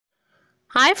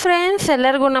Hi friends,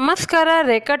 ಎಲ್ಲರಿಗೂ ನಮಸ್ಕಾರ.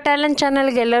 ರೇಖಾ talent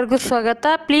ಚಾನಲ್ಗೆ ಎಲ್ಲರಿಗೂ ಸ್ವಾಗತ.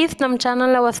 ಪ್ಲೀಸ್ ನಮ್ಮ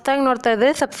ಚಾನಲ್ನ ಹೊಸ್ದಾಗಿ ನೋಡ್ತಾ ಇದ್ದರೆ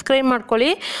ಸಬ್ಸ್ಕ್ರೈಬ್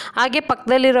ಮಾಡ್ಕೊಳ್ಳಿ, ಹಾಗೆ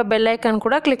ಪಕ್ಕದಲ್ಲಿರೋ ಬೆಲ್ಲೈಕನ್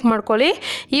ಕೂಡ ಕ್ಲಿಕ್ ಮಾಡ್ಕೊಳ್ಳಿ.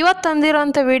 ಇವತ್ತು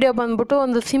ತಂದಿರೋಂಥ ವಿಡಿಯೋ ಬಂದ್ಬಿಟ್ಟು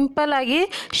ಒಂದು ಸಿಂಪಲ್ಲಾಗಿ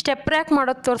ಸ್ಟೆಪ್ ರ್ಯಾಕ್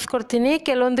ಮಾಡೋದು ತೋರಿಸ್ಕೊಡ್ತೀನಿ.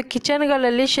 ಕೆಲವೊಂದು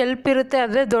ಕಿಚನ್ಗಳಲ್ಲಿ ಶೆಲ್ಫ್ ಇರುತ್ತೆ,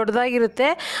 ಆದರೆ ದೊಡ್ಡದಾಗಿರುತ್ತೆ,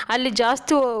 ಅಲ್ಲಿ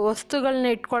ಜಾಸ್ತಿ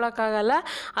ವಸ್ತುಗಳನ್ನ ಇಟ್ಕೊಳ್ಳೋಕ್ಕಾಗಲ್ಲ.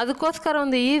 ಅದಕ್ಕೋಸ್ಕರ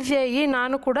ಒಂದು ಈಸಿಯಾಗಿ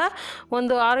ನಾನು ಕೂಡ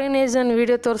ಒಂದು ಆರ್ಗನೈಸನ್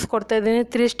ವಿಡಿಯೋ ತೋರಿಸ್ಕೊಡ್ತಾ ಇದ್ದೀನಿ.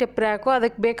 3 ಸ್ಟೆಪ್ ರ್ಯಾಕು.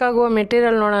 ಅದಕ್ಕೆ ಬೇಕಾಗುವ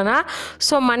ಮೆಟೀರಿಯಲ್ ನೋಡೋಣ.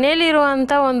 ಸೊ ಮನೆಯಲ್ಲಿರುವಂಥ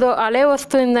ಒಂದು ಹಳೆ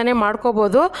ವಸ್ತುವಿಂದನೇ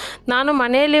ಮಾಡ್ಕೋಬೋದು. ನಾನು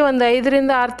ಮನೆಯಲ್ಲಿ ಒಂದು 5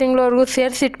 ರಿಂದ 6 ತಿಂಗಳವರೆಗೂ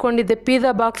ಸೇರಿಸಿ ಇಟ್ಕೊಂಡಿದ್ದೆ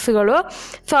ಪಿಜ್ಜಾ ಬಾಕ್ಸ್ಗಳು.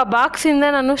 ಸೊ ಆ ಬಾಕ್ಸಿಂದ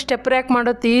ನಾನು ಸ್ಟೆಪ್ ರ್ಯಾಕ್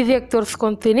ಮಾಡೋದು ಈಸಿಯಾಗಿ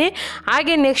ತೋರಿಸ್ಕೊತೀನಿ.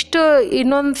 ಹಾಗೆ ನೆಕ್ಸ್ಟು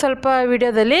ಇನ್ನೊಂದು ಸ್ವಲ್ಪ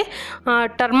ವಿಡಿಯೋದಲ್ಲಿ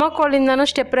ಟರ್ಮೋಕೋಲಿಂದನೂ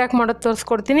ಸ್ಟೆಪ್ ರ್ಯಾಕ್ ಮಾಡೋದು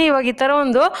ತೋರಿಸ್ಕೊಡ್ತೀನಿ. ಇವಾಗ ಈ ಥರ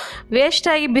ಒಂದು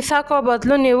ವೇಸ್ಟಾಗಿ ಬಿಸಾಕೋ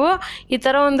ಬದಲು ನೀವು ಈ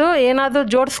ಥರ ಒಂದು ಏನಾದರೂ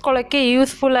ಜೋಡಿಸ್ಕೊಳ್ಳೋಕ್ಕೆ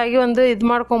ಯೂಸ್ಫುಲ್ಲಾಗಿ ಒಂದು ಇದು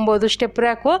ಮಾಡ್ಕೊಬೋದು ಸ್ಟೆಪ್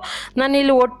ರ್ಯಾಕು.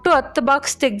 ನಾನಿಲ್ಲಿ ಒಟ್ಟು 10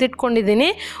 ಬಾಕ್ಸ್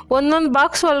ತೆಗೆದಿಟ್ಕೊಂಡಿದ್ದೀನಿ. ಒಂದೊಂದು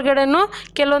ಬಾಕ್ಸ್ ಒಳಗಡೆನೂ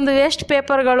ಕೆಲವೊಂದು ವೇಸ್ಟ್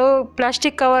ಪೇಪರ್ಗಳು,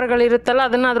 ಪ್ಲಾಸ್ಟಿಕ್ ಕವರ್ಗಳಿರುತ್ತಲ್ಲ,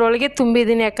 ಅದನ್ನು ಅದರೊಳಗೆ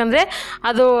ತುಂಬಿದ್ದೀನಿ. ಯಾಕಂದರೆ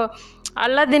ಅದು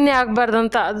ಅಲ್ಲದಿನ್ನೇ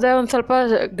ಆಗಬಾರ್ದಂತ, ಅದೇ ಒಂದು ಸ್ವಲ್ಪ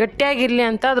ಗಟ್ಟಿಯಾಗಿರಲಿ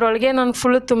ಅಂತ ಅದರೊಳಗೆ ನಾನು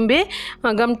ಫುಲ್ಲು ತುಂಬಿ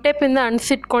ಗಮ್ ಟೇಪಿಂದ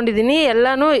ಅಂಟಿಸಿಟ್ಕೊಂಡಿದ್ದೀನಿ.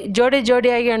 ಎಲ್ಲನೂ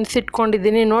ಜೋಡಿಯಾಗಿ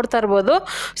ಅಂಟಿಸಿಟ್ಕೊಂಡಿದ್ದೀನಿ, ನೋಡ್ತಾ ಇರ್ಬೋದು.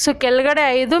 ಸೊ ಕೆಳಗಡೆ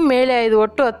 5, ಮೇಲೆ 5,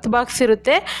 ಒಟ್ಟು 10 ಬಾಕ್ಸ್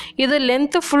ಇರುತ್ತೆ. ಇದು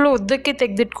ಲೆಂತ್ ಫುಲ್ಲು ಉದ್ದಕ್ಕೆ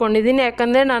ತೆಗೆದಿಟ್ಕೊಂಡಿದ್ದೀನಿ.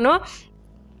 ಯಾಕಂದರೆ ನಾನು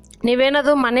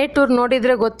ನೀವೇನಾದರೂ ಮನೆ ಟೂರ್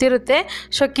ನೋಡಿದರೆ ಗೊತ್ತಿರುತ್ತೆ.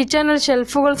 ಸೊ ಕಿಚನಲ್ಲಿ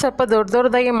ಶೆಲ್ಫುಗಳು ಸ್ವಲ್ಪ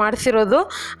ದೊಡ್ಡದಾಗಿ ಮಾಡಿಸಿರೋದು,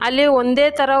 ಅಲ್ಲಿ ಒಂದೇ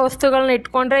ಥರ ವಸ್ತುಗಳನ್ನ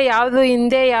ಇಟ್ಕೊಂಡ್ರೆ ಯಾವುದು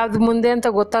ಹಿಂದೆ ಯಾವುದು ಮುಂದೆ ಅಂತ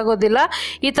ಗೊತ್ತಾಗೋದಿಲ್ಲ.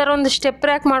 ಈ ಥರ ಒಂದು ಸ್ಟೆಪ್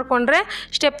ರ್ಯಾಕ್ ಮಾಡಿಕೊಂಡ್ರೆ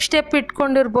ಸ್ಟೆಪ್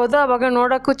ಇಟ್ಕೊಂಡಿರ್ಬೋದು, ಆವಾಗ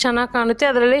ನೋಡೋಕ್ಕೂ ಚೆನ್ನಾಗಿ ಕಾಣುತ್ತೆ.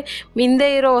 ಅದರಲ್ಲಿ ಹಿಂದೆ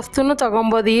ಇರೋ ವಸ್ತುನೂ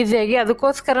ತೊಗೊಬೋದು ಈಸಿಯಾಗಿ.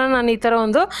 ಅದಕ್ಕೋಸ್ಕರ ನಾನು ಈ ಥರ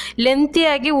ಒಂದು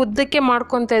ಲೆಂತಿಯಾಗಿ ಉದ್ದಕ್ಕೆ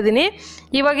ಮಾಡ್ಕೊತಾ ಇದ್ದೀನಿ.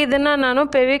 ಇವಾಗ ಇದನ್ನು ನಾನು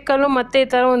ಫೆವಿಕಲ್ಲು ಮತ್ತು ಈ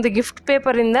ಥರ ಒಂದು ಗಿಫ್ಟ್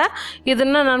ಪೇಪರಿಂದ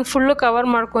ಇದನ್ನು ನಾನು ಫುಲ್ಲು ಕವರ್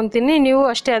ಮಾಡ್ಕೊತೀನಿ. ನೀವು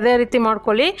ಅಷ್ಟೇ ಅದೇ ರೀತಿ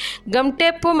ಮಾಡ್ಕೊಳ್ಳಿ. ಗಮ್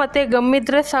ಟೇಪು ಮತ್ತು ಗಮ್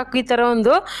ಇದ್ದರೆ ಸಾಕು. ಈ ಥರ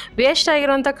ಒಂದು ವೇಸ್ಟ್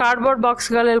ಆಗಿರೋಂಥ ಕಾರ್ಡ್ಬೋರ್ಡ್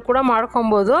ಬಾಕ್ಸ್ಗಳಲ್ಲಿ ಕೂಡ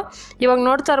ಮಾಡ್ಕೊಬೋದು. ಇವಾಗ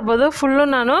ನೋಡ್ತಾ ಇರ್ಬೋದು, ಫುಲ್ಲು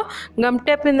ನಾನು ಗಮ್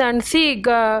ಟೇಪಿಂದ ಅಂಟಿಸಿ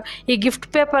ಈ ಗಿಫ್ಟ್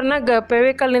ಪೇಪರ್ನ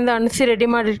ಫೆವಿಕಲ್ನಿಂದ ಅಂಟಿಸಿ ರೆಡಿ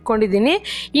ಮಾಡಿ ಇಟ್ಕೊಂಡಿದ್ದೀನಿ.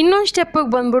 ಇನ್ನೊಂದು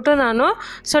ಸ್ಟೆಪ್ಪಿಗೆ ಬಂದ್ಬಿಟ್ಟು ನಾನು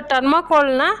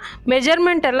ಟರ್ಮೋಕೋಲ್ನ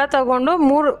ಮೆಜರ್ಮೆಂಟ್ ಎಲ್ಲ ತೊಗೊಂಡು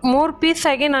ಮೂರು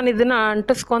ಪೀಸಾಗಿ ನಾನು ಇದನ್ನು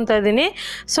ಅಂಟಿಸ್ಕೊತಾ ಇದ್ದೀನಿ.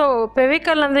 ಸೊ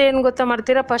ಫೆವಿಕಲ್ ಅಂದರೆ ಏನು ಗೊತ್ತಾ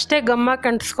ಮಾಡ್ತೀರಾ, ಫಸ್ಟೇ ಗಮ್ಮಾಗಿ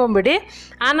ಅಂಟಿಸ್ಕೊಂಬಿಡಿ.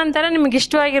 ಆನಂತರ ನಿಮ್ಗೆ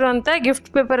ಇಷ್ಟವಾಗಿರುವಂಥ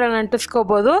ಗಿಫ್ಟ್ ಪೇಪರಲ್ಲಿ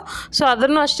ಅಂಟಿಸ್ಕೋಬೋದು. ಸೊ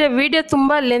ಅದನ್ನು ಅಷ್ಟೇ ವಿಡಿಯೋ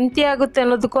ತುಂಬ ಲೆಂತಿ ಆಗುತ್ತೆ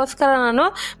ಅನ್ನೋದಕ್ಕೋಸ್ಕರ ನಾನು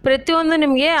ಪ್ರತಿಯೊಂದು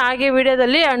ನಿಮಗೆ ಹಾಗೆ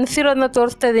ವಿಡಿಯೋದಲ್ಲಿ ಅಂಟಿಸಿರೋದನ್ನ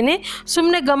ತೋರಿಸ್ತಾ ಇದ್ದೀನಿ.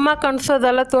 ಸುಮ್ಮನೆ ಗಮ್ಮಾಗಿ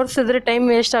ಅಂಟಿಸೋದೆಲ್ಲ ತೋರಿಸಿದ್ರೆ ಟೈಮ್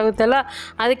ವೇಸ್ಟ್ ಆಗುತ್ತಲ್ಲ,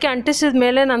 ಅದಕ್ಕೆ ಅಂಟಿಸಿದ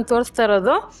ಮೇಲೆ ನಾನು ತೋರಿಸ್ತಾ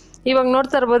ಇರೋದು. ಇವಾಗ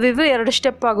ನೋಡ್ತಾ ಇರ್ಬೋದು, ಇದು 2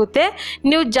 ಸ್ಟೆಪ್ ಆಗುತ್ತೆ.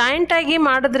 ನೀವು ಜಾಯಿಂಟಾಗಿ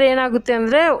ಮಾಡಿದ್ರೆ ಏನಾಗುತ್ತೆ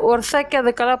ಅಂದರೆ ಒರ್ಸೋಕ್ಕೆ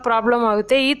ಅದಕ್ಕೆಲ್ಲ ಪ್ರಾಬ್ಲಮ್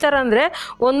ಆಗುತ್ತೆ. ಈ ಥರ ಅಂದರೆ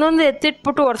ಒಂದೊಂದು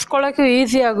ಎತ್ತಿಟ್ಬಿಟ್ಟು ಒರೆಸ್ಕೊಳ್ಳೋಕ್ಕೂ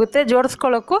ಈಸಿ ಆಗುತ್ತೆ,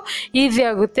 ಜೋಡಿಸ್ಕೊಳ್ಳೋಕ್ಕೂ ಈಸಿ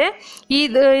ಆಗುತ್ತೆ.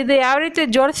 ಇದು ಯಾವ ರೀತಿ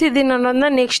ಜೋಡಿಸಿದ್ದೀನಿ ಅನ್ನೋದನ್ನ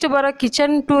ನೆಕ್ಸ್ಟ್ ಬರೋ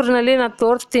ಕಿಚನ್ ಟೂರ್ನಲ್ಲಿ ನಾನು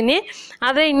ತೋರಿಸ್ತೀನಿ.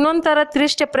 ಆದರೆ ಇನ್ನೊಂದು ಥರ 3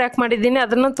 ಸ್ಟೆಪ್ ರ್ಯಾಕ್ ಮಾಡಿದ್ದೀನಿ,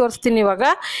 ಅದನ್ನು ತೋರಿಸ್ತೀನಿ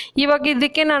ಇವಾಗ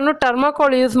ಇದಕ್ಕೆ ನಾನು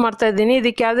ಟರ್ಮೋಕೋಲ್ ಯೂಸ್ ಮಾಡ್ತಾಯಿದ್ದೀನಿ.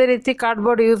 ಇದಕ್ಕೆ ಯಾವುದೇ ರೀತಿ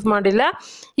ಕಾರ್ಡ್ಬೋರ್ಡ್ ಯೂಸ್ ಮಾಡಿಲ್ಲ.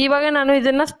 ಇವಾಗ ನಾನು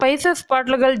ಇದನ್ನು ಸ್ಪೈಸಸ್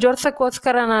ಬಾಟ್ಲುಗಳು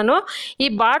ಜೋಡ್ಸೋಕ್ಕೋಸ್ಕರ ನಾನು ಈ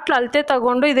ಬಾಟ್ಲು ಅಳತೆ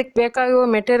ತಗೊಂಡು ಇದಕ್ಕೆ ಬೇಕಾಗುವ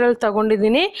ಮೆಟೀರಿಯಲ್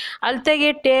ತೊಗೊಂಡಿದ್ದೀನಿ. ಅಳತೆಗೆ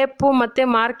ಟೇಪು ಮತ್ತು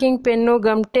ಮಾರ್ಕಿಂಗ್ ಪೆನ್ನು,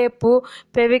 ಗಮ್ ಟೇಪು,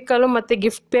 ಫೆವಿಕಲ್ಲು ಮತ್ತು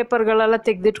ಗಿಫ್ಟ್ ಪೇಪರ್ಗಳೆಲ್ಲ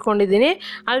ತೆಗೆದಿಟ್ಕೊಂಡಿದ್ದೀನಿ.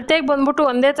 ಅಳತೆಗೆ ಬಂದ್ಬಿಟ್ಟು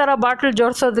ಒಂದೇ ಥರ ಬಾಟ್ಲು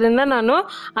ಜೋಡಿಸೋದ್ರಿಂದ ನಾನು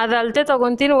ಅದು ಅಳತೆ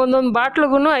ತೊಗೊತೀನಿ. ಒಂದೊಂದು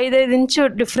ಬಾಟ್ಲಿಗೂ 5 ಇಂಚು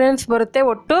ಡಿಫ್ರೆನ್ಸ್ ಬರುತ್ತೆ.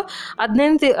 ಒಟ್ಟು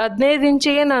 15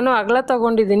 ಇಂಚಿಗೆ ನಾನು ಅಗಲ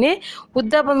ತೊಗೊಂಡಿದ್ದೀನಿ.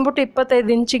 ಉದ್ದ ಬಂದ್ಬಿಟ್ಟು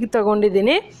 25 ಇಂಚಿಗೆ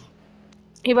ತೊಗೊಂಡಿದ್ದೀನಿ.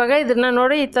 ಇವಾಗ ಇದನ್ನು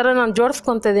ನೋಡಿ, ಈ ಥರ ನಾನು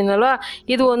ಜೋಡಿಸ್ಕೊತಾ ಇದ್ದೀನಲ್ವ,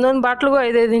 ಇದು ಒಂದೊಂದು ಬಾಟ್ಲಿಗೂ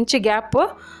 5 ಇಂಚು ಗ್ಯಾಪು.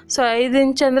 ಸೊ 5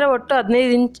 ಇಂಚ್ ಅಂದರೆ ಒಟ್ಟು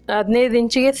 15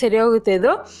 ಇಂಚಿಗೆ ಸರಿ ಹೋಗುತ್ತೆ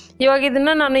ಇದು. ಇವಾಗ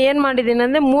ಇದನ್ನು ನಾನು ಏನು ಮಾಡಿದ್ದೀನಿ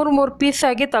ಅಂದರೆ 3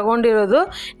 ಪೀಸಾಗಿ ತೊಗೊಂಡಿರೋದು.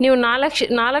 ನೀವು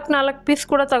 4 ಪೀಸ್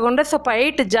ಕೂಡ ತೊಗೊಂಡ್ರೆ ಸ್ವಲ್ಪ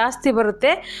ಹೈಟ್ ಜಾಸ್ತಿ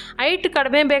ಬರುತ್ತೆ. ಹೈಟ್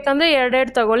ಕಡಿಮೆ ಬೇಕಂದರೆ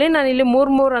 2 ತೊಗೊಳ್ಳಿ. ನಾನಿಲ್ಲಿ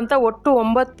 3 ಅಂತ ಒಟ್ಟು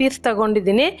 9 ಪೀಸ್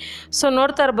ತೊಗೊಂಡಿದ್ದೀನಿ. ಸೊ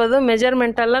ನೋಡ್ತಾ ಇರ್ಬೋದು,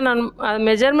 ಮೆಜರ್ಮೆಂಟೆಲ್ಲ ನಾನು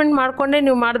ಮೆಜರ್ಮೆಂಟ್ ಮಾಡಿಕೊಂಡೆ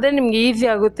ನೀವು ಮಾಡಿದ್ರೆ ನಿಮ್ಗೆ ಈಸಿ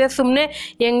ಆಗುತ್ತೆ. ಸುಮ್ಮನೆ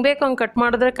ಹೆಂಗೆ ಬೇಕು ಹಂಗೆ ಕಟ್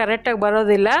ಮಾಡಿದ್ರೆ ಕರೆಕ್ಟಾಗಿ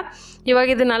ಬರೋದಿಲ್ಲ. ಇವಾಗ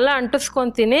ಇದನ್ನೆಲ್ಲ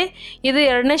ಅಂಟಿಸ್ಕೊತೀನಿ. ಇದು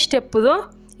 2ನೇ ಸ್ಟೆಪ್ಪುದು.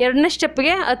 2ನೇ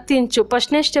ಸ್ಟೆಪ್ಗೆ 10 ಇಂಚು,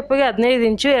 ಫಸ್ಟ್ನೇ ಸ್ಟೆಪ್ಪಿಗೆ 15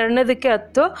 ಇಂಚು, 2ನೇದಕ್ಕೆ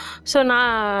 10. ಸೊ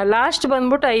ಲಾಸ್ಟ್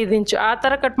ಬಂದ್ಬಿಟ್ಟು 5 ಇಂಚು. ಆ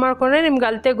ಥರ ಕಟ್ ಮಾಡಿಕೊಂಡ್ರೆ ನಿಮ್ಗೆ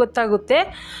ಅಳತೆ ಗೊತ್ತಾಗುತ್ತೆ.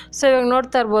 ಸೊ ಇವಾಗ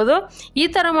ನೋಡ್ತಾ ಇರ್ಬೋದು, ಈ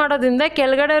ಥರ ಮಾಡೋದ್ರಿಂದ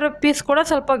ಕೆಳಗಡೆ ಇರೋ ಪೀಸ್ ಕೂಡ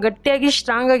ಸ್ವಲ್ಪ ಗಟ್ಟಿಯಾಗಿ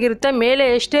ಸ್ಟ್ರಾಂಗ್ ಆಗಿರುತ್ತೆ. ಮೇಲೆ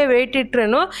ಎಷ್ಟೇ ವೆಯ್ಟ್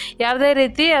ಇಟ್ರೂ ಯಾವುದೇ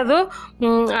ರೀತಿ ಅದು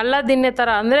ಅಲ್ಲದಿನ್ನೆ ಥರ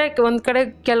ಅಂದರೆ ಒಂದು ಕಡೆ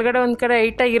ಕೆಳಗಡೆ ಒಂದು ಕಡೆ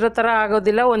ಹೈಟಾಗಿರೋ ಥರ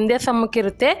ಆಗೋದಿಲ್ಲ, ಒಂದೇ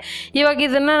ಸಮಕ್ಕಿರುತ್ತೆ. ಇವಾಗ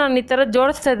ಇದನ್ನು ನಾನು ಈ ಥರ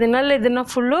ಜೋಡಿಸ್ತಾ ಇದ್ದೀನಲ್ಲ, ಇದನ್ನು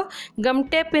ಫುಲ್ಲು ಗಮ್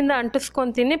ಟೇಪಿಂದ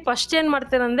ಅಂಟಿಸ್ಕೊತೀನಿ. ಫಸ್ಟ್ ಏನು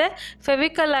ಮಾಡ್ತೀರಂದರೆ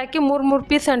ಫೆವಿಕಲ್ ಹಾಕಿ 3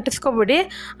 ಪೀಸ್ ಅಂಟಿಸ್ಕೊಬಿಡಿ.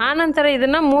 ಆನಂತರ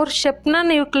ಇದನ್ನು 3 ಸ್ಟೆಪ್ನ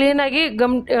ನೀವು ಕ್ಲೀನಾಗಿ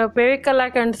ಫೆವಿಕಲ್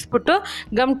ಹಾಕಿ ಅಂಟಿಸ್ಬಿಟ್ಟು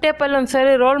ಗಮ್ ಟೇಪಲ್ಲಿ ಒಂದು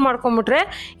ಸರಿ ರೋಲ್ ಮಾಡ್ಕೊಂಬಿಟ್ರೆ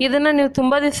ಇದನ್ನು ನೀವು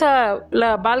ತುಂಬ ದಿವಸ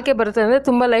ಬಾಳಿಕೆ ಬರುತ್ತೆ, ಅಂದರೆ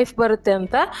ತುಂಬ ಲೈಫ್ ಬರುತ್ತೆ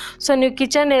ಅಂತ. ಸೊ ನೀವು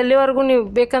ಕಿಚನ್ ಎಲ್ಲಿವರೆಗೂ ನೀವು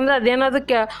ಬೇಕಂದರೆ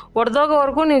ಅದೇನಾದರೂ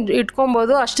ಒಡೆದೋಗೋವರೆಗೂ ನೀವು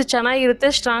ಇಟ್ಕೊಬೋದು. ಅಷ್ಟು ಚೆನ್ನಾಗಿರುತ್ತೆ,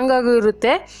 ಸ್ಟ್ರಾಂಗ್ ಆಗೂ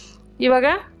ಇರುತ್ತೆ. ಇವಾಗ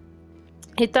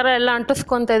ಈ ಥರ ಎಲ್ಲ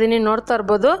ಅಂಟಿಸ್ಕೊತಾ ಇದ್ದೀನಿ, ನೋಡ್ತಾ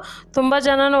ಇರ್ಬೋದು. ತುಂಬ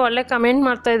ಜನನೂ ಒಳ್ಳೆ ಕಮೆಂಟ್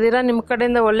ಮಾಡ್ತಾಯಿದ್ದೀರಾ, ನಿಮ್ಮ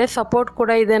ಕಡೆಯಿಂದ ಒಳ್ಳೆ ಸಪೋರ್ಟ್ ಕೂಡ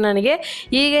ಇದೆ ನನಗೆ.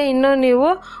 ಹೀಗೆ ಇನ್ನೂ ನೀವು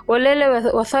ಒಳ್ಳೊಳ್ಳೆ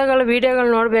ಹೊಸಗಳ ವೀಡಿಯೋಗಳು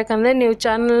ನೋಡಬೇಕಂದ್ರೆ ನೀವು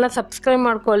ಚಾನಲ್ನ ಸಬ್ಸ್ಕ್ರೈಬ್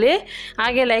ಮಾಡ್ಕೊಳ್ಳಿ,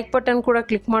 ಹಾಗೆ ಲೈಕ್ ಬಟನ್ ಕೂಡ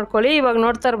ಕ್ಲಿಕ್ ಮಾಡ್ಕೊಳ್ಳಿ. ಇವಾಗ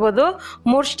ನೋಡ್ತಾ ಇರ್ಬೋದು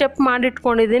 3 ಸ್ಟೆಪ್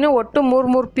ಮಾಡಿಟ್ಕೊಂಡಿದ್ದೀನಿ. ಒಟ್ಟು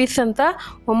 3 ಪೀಸ್ ಅಂತ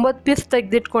 9 ಪೀಸ್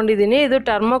ತೆಗೆದಿಟ್ಕೊಂಡಿದ್ದೀನಿ. ಇದು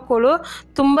ಟರ್ಮಕೋಲು,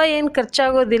 ತುಂಬ ಏನು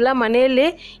ಖರ್ಚಾಗೋದಿಲ್ಲ. ಮನೆಯಲ್ಲಿ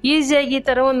ಈಸಿಯಾಗಿ ಈ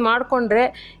ಥರ ಒಂದು ಮಾಡಿಕೊಂಡ್ರೆ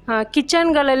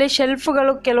ಕಿಚನ್ಗಳಲ್ಲಿ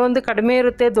ಶೆಲ್ಫ್ಗಳು ಕೆಲವೊಂದು ಕಡಿಮೆ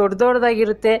ಇರುತ್ತೆ,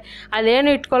 ದೊಡ್ಡದಾಗಿರುತ್ತೆ,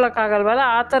 ಅಲ್ಲೇನು ಇಟ್ಕೊಳ್ಳೋಕ್ಕಾಗಲ್ವಲ್ಲ,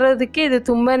 ಆ ಥರದಕ್ಕೆ ಇದು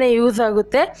ತುಂಬಾ ಯೂಸ್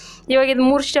ಆಗುತ್ತೆ. ಇವಾಗ ಇದು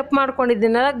 3 ಸ್ಟೆಪ್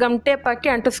ಮಾಡ್ಕೊಂಡಿದ್ದೀನಲ್ಲ, ಗಮ್ ಟೇಪ್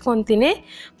ಹಾಕಿ ಅಂಟಿಸ್ಕೊತೀನಿ.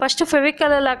 ಫಸ್ಟು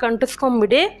ಫೆವಿಕಲಲ್ಲಿ ಹಾಕಿ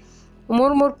ಅಂಟಿಸ್ಕೊಂಬಿಡಿ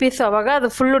 3 ಪೀಸ್. ಆವಾಗ ಅದು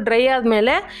ಫುಲ್ಲು ಡ್ರೈ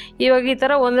ಆದಮೇಲೆ ಇವಾಗ ಈ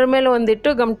ಥರ ಒಂದ್ರ ಮೇಲೆ ಒಂದಿಟ್ಟು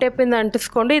ಗಮ್ ಟೇಪಿಂದ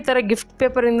ಅಂಟಿಸ್ಕೊಂಡು ಈ ಥರ ಗಿಫ್ಟ್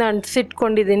ಪೇಪರಿಂದ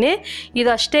ಅಂಟಿಸಿಟ್ಕೊಂಡಿದ್ದೀನಿ. ಇದು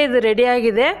ಅಷ್ಟೇ, ಇದು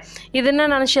ರೆಡಿಯಾಗಿದೆ. ಇದನ್ನು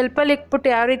ನಾನು ಶೆಲ್ಫಲ್ಲಿ ಇಟ್ಬಿಟ್ಟು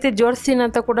ಯಾವ ರೀತಿ ಜೋಡಿಸ್ತೀನಿ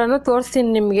ಅಂತ ಕೂಡ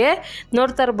ತೋರಿಸ್ತೀನಿ ನಿಮಗೆ.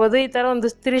 ನೋಡ್ತಾ ಇರ್ಬೋದು ಈ ಥರ ಒಂದು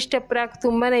 3 ಸ್ಟೆಪ್ ರ್ಯಾಕ್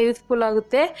ತುಂಬಾ ಯೂಸ್ಫುಲ್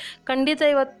ಆಗುತ್ತೆ. ಖಂಡಿತ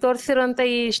ಇವತ್ತು ತೋರಿಸಿರೋಂಥ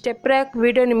ಈ ಸ್ಟೆಪ್ ರ್ಯಾಕ್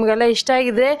ವಿಡಿಯೋ ನಿಮಗೆಲ್ಲ ಇಷ್ಟ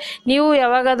ಆಗಿದೆ. ನೀವು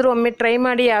ಯಾವಾಗಾದರೂ ಒಮ್ಮೆ ಟ್ರೈ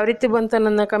ಮಾಡಿ, ಯಾವ ರೀತಿ ಬಂತು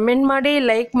ನನ್ನ ಕಮೆಂಟ್ ಮಾಡಿ,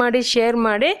 ಲೈಕ್ ಮಾಡಿ, ಶೇರ್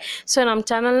ಮಾಡಿ. ಸೊ ನಮ್ಮ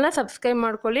ಚಾನಲ್ನ ಸಬ್ಸ್ಕ್ರೈಬ್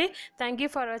ಮಾಡ್ಕೊಳ್ಳಿ. Thank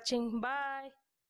you for watching. Bye.